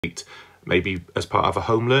maybe as part of a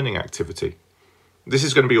home learning activity. This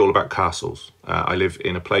is going to be all about castles. I live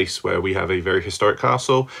in a place where we have a very historic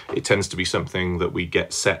castle. It tends to be something that we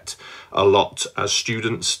get set a lot as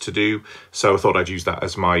students to do. So I thought I'd use that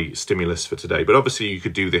as my stimulus for today. But obviously you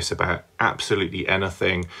could do this about absolutely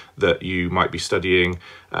anything that you might be studying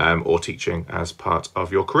or teaching as part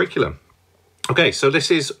of your curriculum. Okay, so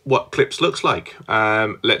this is what Clips looks like.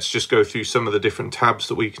 Let's just go through some of the different tabs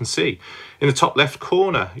that we can see. In the top left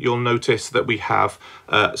corner, you'll notice that we have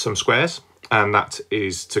some squares. And that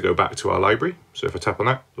is to go back to our library. So if I tap on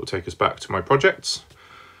that, it'll take us back to my projects.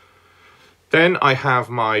 Then I have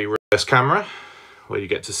my reverse camera, where you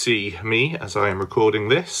get to see me as I am recording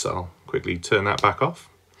this. I'll quickly turn that back off.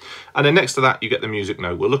 And then next to that, you get the music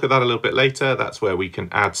note. We'll look at that a little bit later. That's where we can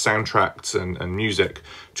add soundtracks and music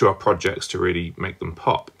to our projects to really make them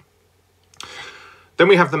pop. Then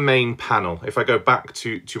we have the main panel. If I go back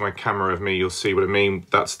to my camera of me, you'll see what I mean.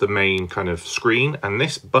 That's the main kind of screen. And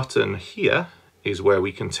this button here is where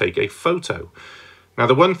we can take a photo. Now,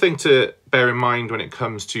 the one thing to bear in mind when it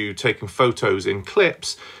comes to taking photos in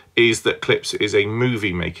Clips is that Clips is a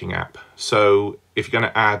movie making app. So if you're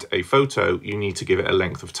going to add a photo, you need to give it a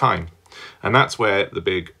length of time. And that's where the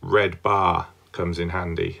big red bar comes in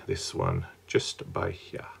handy. This one just by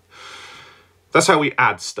here. That's how we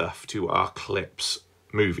add stuff to our Clips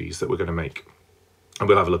movies that we're going to make. And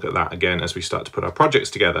we'll have a look at that again as we start to put our projects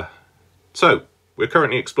together. So we're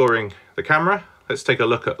currently exploring the camera. Let's take a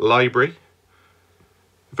look at library.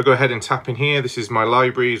 If I go ahead and tap in here, this is my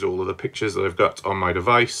libraries, all of the pictures that I've got on my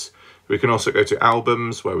device. We can also go to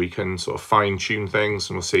albums where we can sort of fine tune things,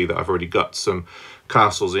 and we'll see that I've already got some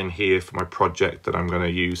castles in here for my project that I'm going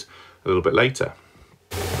to use a little bit later.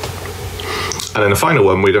 And then the final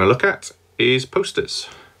one we're going to look at is posters.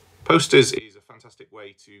 Posters is a fantastic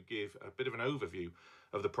way to give a bit of an overview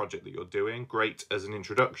of the project that you're doing. Great as an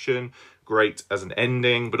introduction, great as an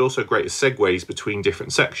ending, but also great as segues between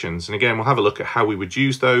different sections. And again, we'll have a look at how we would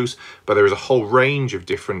use those, but there is a whole range of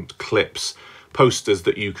different Clips posters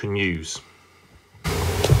that you can use.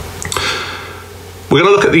 We're going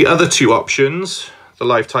to look at the other two options, the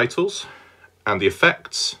live titles and the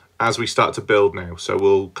effects, as we start to build now. So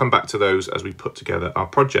we'll come back to those as we put together our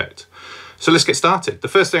project. So let's get started. The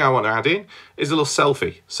first thing I want to add in is a little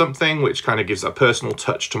selfie, something which kind of gives a personal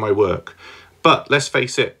touch to my work. But let's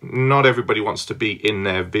face it, not everybody wants to be in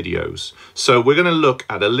their videos. So we're going to look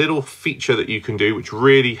at a little feature that you can do which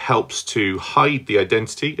really helps to hide the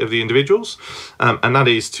identity of the individuals. And that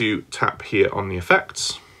is to tap here on the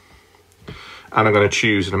effects. And I'm going to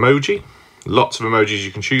choose an emoji. Lots of emojis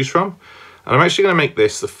you can choose from. And I'm actually going to make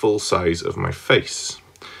this the full size of my face.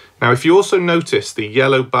 Now, if you also notice the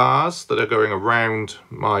yellow bars that are going around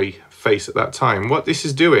my face at that time, what this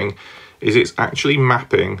is doing is it's actually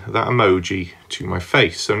mapping that emoji to my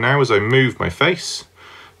face. So now as I move my face,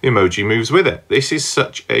 the emoji moves with it. This is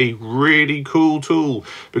such a really cool tool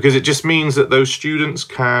because it just means that those students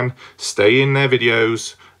can stay in their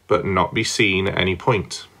videos but not be seen at any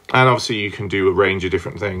point. And obviously you can do a range of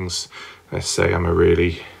different things. Let's say I'm a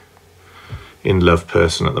really in love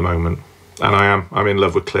person at the moment. And I'm in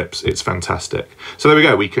love with Clips. It's fantastic. So there we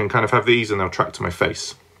go. We can kind of have these and they'll track to my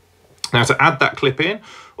face. Now to add that clip in,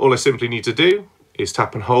 all I simply need to do is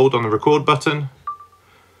tap and hold on the record button.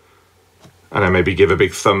 And then maybe give a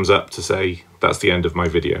big thumbs up to say that's the end of my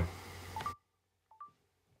video.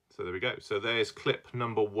 So there we go. So there's clip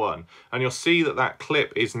number 1. And you'll see that that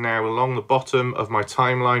clip is now along the bottom of my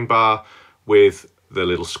timeline bar with the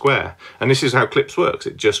little square. And this is how Clips works.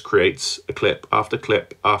 It just creates a clip after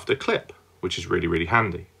clip after clip, which is really, really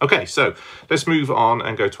handy. Okay, so let's move on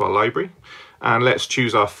and go to our library. And let's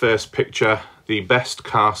choose our first picture, the best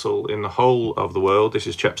castle in the whole of the world. This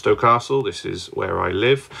is Chepstow Castle. This is where I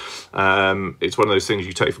live. It's one of those things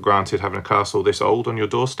you take for granted, having a castle this old on your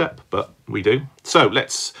doorstep, but we do. So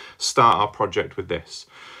let's start our project with this.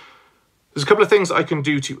 There's a couple of things I can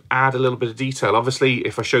do to add a little bit of detail. Obviously,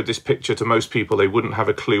 if I showed this picture to most people, they wouldn't have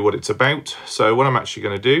a clue what it's about. So what I'm actually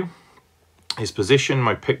going to do is position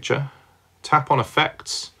my picture, tap on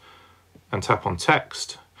effects, and tap on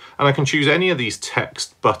text. And I can choose any of these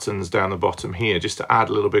text buttons down the bottom here just to add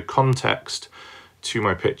a little bit of context to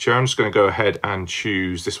my picture. I'm just going to go ahead and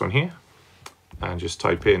choose this one here and just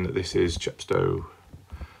type in that this is Chepstow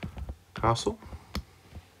Castle.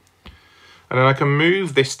 And then I can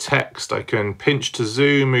move this text. I can pinch to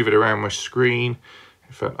zoom, move it around my screen.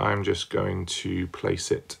 In fact, I'm just going to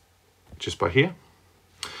place it just by here.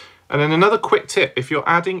 And then another quick tip, if you're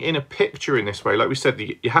adding in a picture in this way, like we said,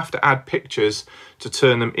 you have to add pictures to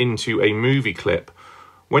turn them into a movie clip.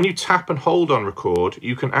 When you tap and hold on record,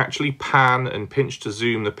 you can actually pan and pinch to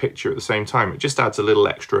zoom the picture at the same time. It just adds a little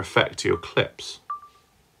extra effect to your clips.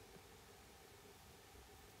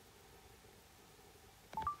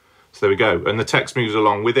 So there we go, and the text moves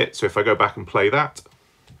along with it. So if I go back and play that,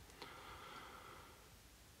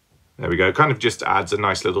 there we go, kind of just adds a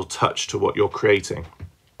nice little touch to what you're creating.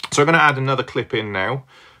 So I'm going to add another clip in now,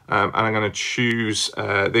 and I'm going to choose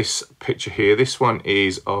this picture here. This one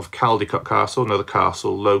is of Caldicot Castle, another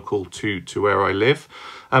castle local to where I live.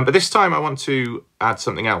 But this time I want to add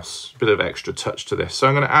something else, a bit of extra touch to this. So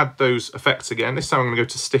I'm going to add those effects again. This time I'm going to go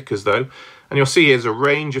to stickers though, and you'll see here's a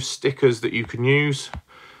range of stickers that you can use.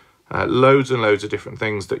 Loads and loads of different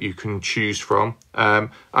things that you can choose from. I'm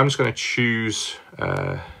just going to choose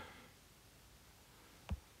the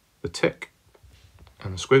tick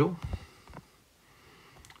and the squiggle,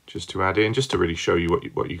 just to add in, just to really show you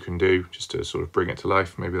what you can do, just to sort of bring it to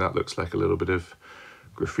life. Maybe that looks like a little bit of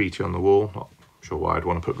graffiti on the wall. Not sure why I'd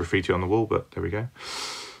want to put graffiti on the wall, but there we go.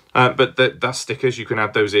 But that's stickers. You can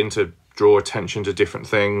add those in to draw attention to different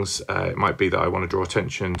things. It might be that I want to draw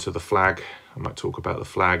attention to the flag. I might talk about the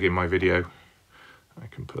flag in my video. I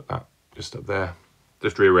can put that just up there.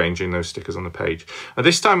 Just rearranging those stickers on the page. And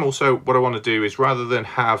this time also what I want to do is, rather than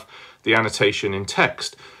have the annotation in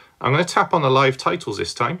text, I'm going to tap on the live titles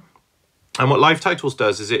this time. And what live titles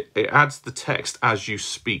does is it adds the text as you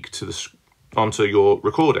speak to onto your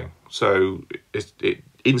recording. So it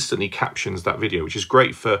instantly captions that video, which is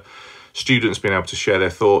great for students being able to share their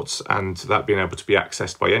thoughts and that being able to be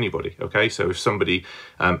accessed by anybody. Okay, so if somebody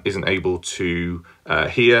isn't able to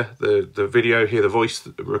hear the video, hear the voice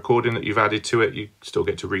recording that you've added to it, you still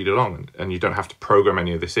get to read along, and you don't have to program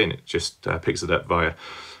any of this in. It just picks it up via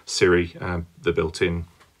Siri, the built-in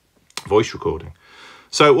voice recording.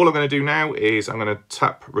 So all I'm going to do now is I'm going to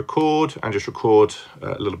tap record and just record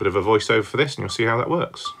a little bit of a voiceover for this, and you'll see how that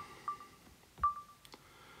works.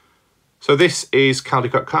 So this is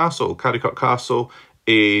Caldicot Castle. Caldicot Castle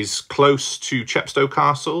is close to Chepstow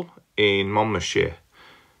Castle in Monmouthshire.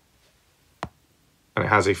 And it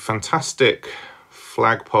has a fantastic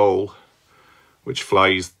flagpole which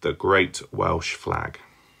flies the Great Welsh Flag.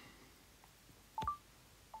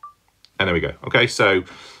 And there we go. Okay, so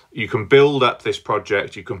you can build up this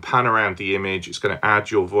project, you can pan around the image, it's going to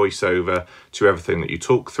add your voiceover to everything that you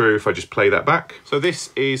talk through. If I just play that back. So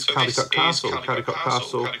this is Caldicot Castle. Caldicot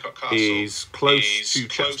Castle is close to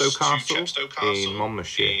Chepstow Castle in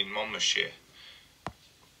Monmouthshire.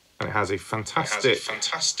 And it has a fantastic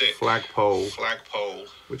flagpole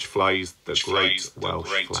which flies the Great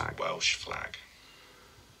Welsh Flag.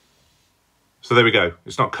 So there we go.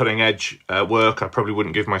 It's not cutting edge work. I probably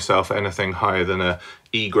wouldn't give myself anything higher than a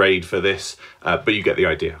E grade for this, but you get the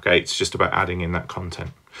idea, okay? It's just about adding in that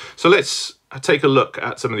content. So let's take a look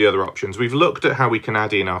at some of the other options. We've looked at how we can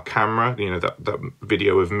add in our camera, you know, that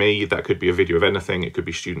video of me. That could be a video of anything. It could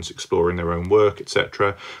be students exploring their own work,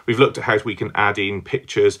 etc. We've looked at how we can add in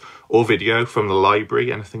pictures or video from the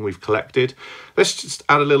library, anything we've collected. Let's just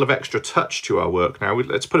add a little of extra touch to our work now.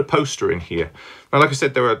 Let's put a poster in here. Now, like I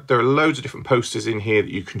said, there are loads of different posters in here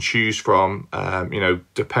that you can choose from. You know,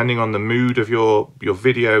 depending on the mood of your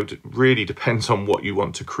video, it really depends on what you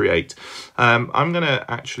want to create. I'm going to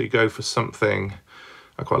actually go for something.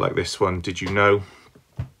 I quite like this one. Did you know?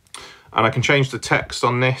 And I can change the text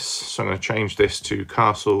on this. So I'm going to change this to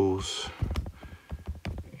castles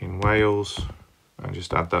in Wales and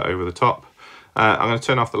just add that over the top. I'm going to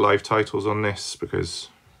turn off the live titles on this because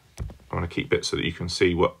I want to keep it so that you can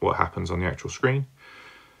see what happens on the actual screen.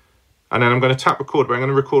 And then I'm going to tap record, but I'm going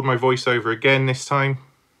to record my voiceover again this time.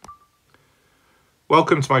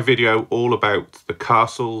 Welcome to my video all about the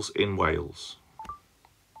castles in Wales.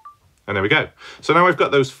 And there we go. So now I've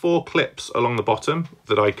got those 4 clips along the bottom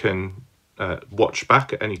that I can watch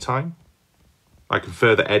back at any time. I can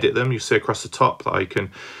further edit them. You see across the top that I can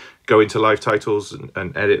go into live titles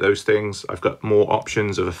and edit those things. I've got more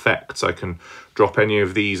options of effects. I can drop any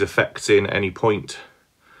of these effects in at any point,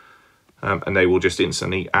 and they will just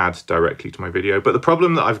instantly add directly to my video. But the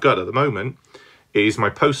problem that I've got at the moment is my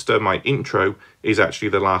poster, my intro, is actually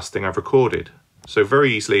the last thing I've recorded. So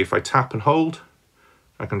very easily, if I tap and hold,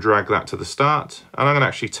 I can drag that to the start, and I'm going to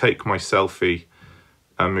actually take my selfie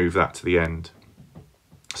and move that to the end.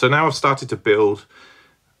 So now I've started to build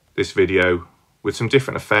this video with some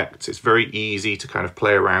different effects. It's very easy to kind of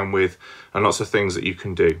play around with, and lots of things that you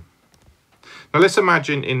can do. Now let's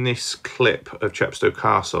imagine in this clip of Chepstow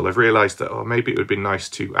Castle, I've realised that, oh, maybe it would be nice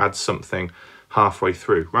to add something halfway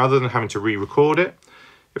through. Rather than having to re-record it,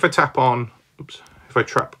 if I tap on,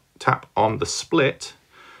 tap on the split,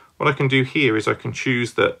 what I can do here is I can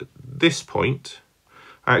choose that this point,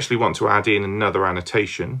 I actually want to add in another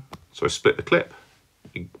annotation. So I split the clip.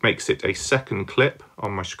 It makes it a second clip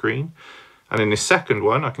on my screen. And in this second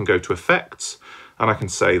one, I can go to Effects, and I can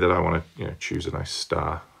say that I want to choose a nice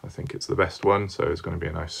star. I think it's the best one, so it's going to be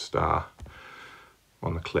a nice star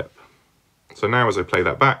on the clip. So now as I play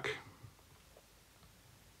that back,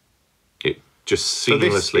 it just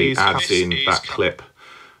seamlessly adds in that clip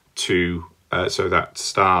to, so that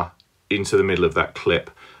star into the middle of that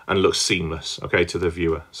clip, and looks seamless, okay, to the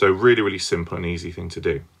viewer. So really, really simple and easy thing to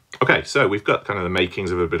do. Okay, so we've got kind of the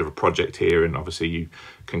makings of a bit of a project here, and obviously you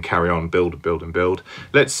can carry on, build and build and build.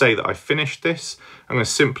 Let's say that I finished this. I'm going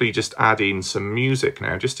to simply just add in some music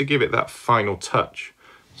now, just to give it that final touch.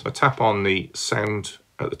 So I tap on the sound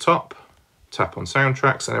at the top, tap on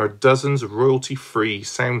soundtracks, and there are dozens of royalty-free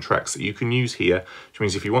soundtracks that you can use here, which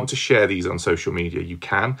means if you want to share these on social media, you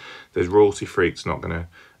can. There's royalty-free, it's not going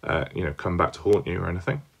to come back to haunt you or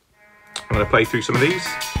anything. I'm going to play through some of these.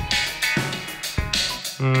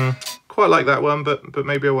 Quite like that one, but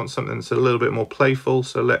maybe I want something that's a little bit more playful.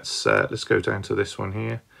 So let's go down to this one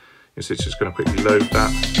here. It's just going to quickly load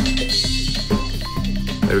that.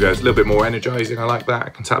 There we go. It's a little bit more energizing. I like that. I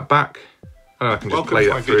can tap back, and I can just play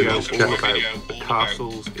that through and just chat about the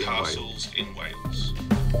castles in Wales.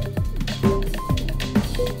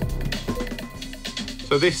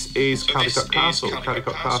 So this is Caldicot Castle.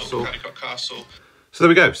 So there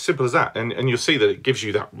we go, simple as that. And you'll see that it gives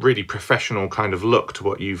you that really professional kind of look to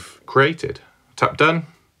what you've created. Tap done,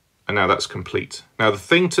 and now that's complete. Now the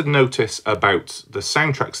thing to notice about the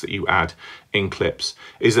soundtracks that you add in clips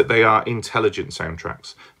is that they are intelligent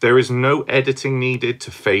soundtracks. There is no editing needed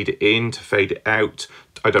to fade it in, to fade it out.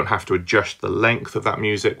 I don't have to adjust the length of that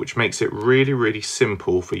music, which makes it really, really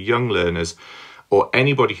simple for young learners or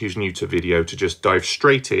anybody who's new to video to just dive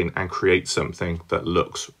straight in and create something that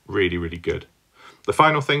looks really, really good. The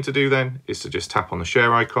final thing to do then is to just tap on the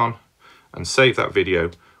share icon and save that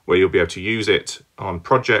video, where you'll be able to use it on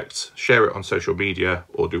projects, share it on social media,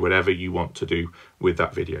 or do whatever you want to do with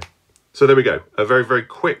that video. So there we go, a very, very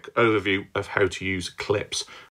quick overview of how to use clips